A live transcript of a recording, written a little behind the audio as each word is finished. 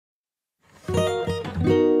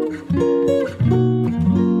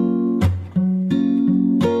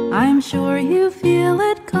you feel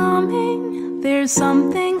it coming, there's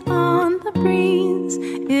something on the breeze.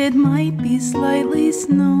 It might be slightly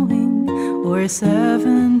snowing or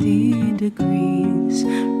 70 degrees.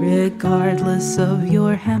 Regardless of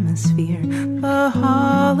your hemisphere, the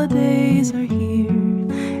holidays are here,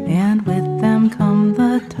 and with them come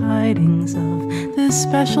the tidings of this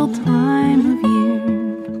special time of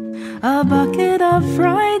year. A bucket of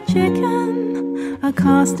fried chicken, a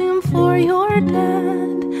costume for your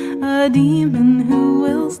dad, a demon who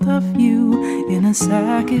will stuff you in a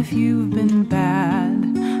sack if you've been bad.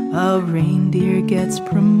 A reindeer gets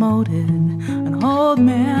promoted, an old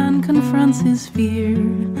man confronts his fear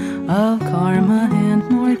of karma and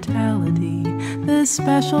mortality this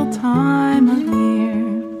special time of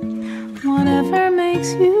year. Whatever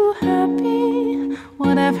makes you happy,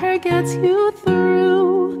 whatever gets you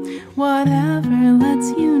through, whatever lets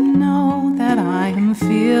you know that I am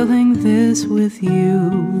feeling this with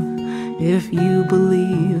you. If you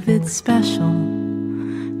believe it's special,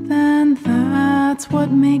 then that's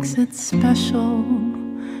what makes it special.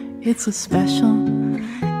 It's a special,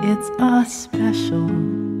 it's a special,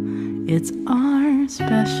 it's our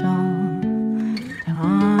special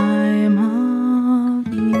time.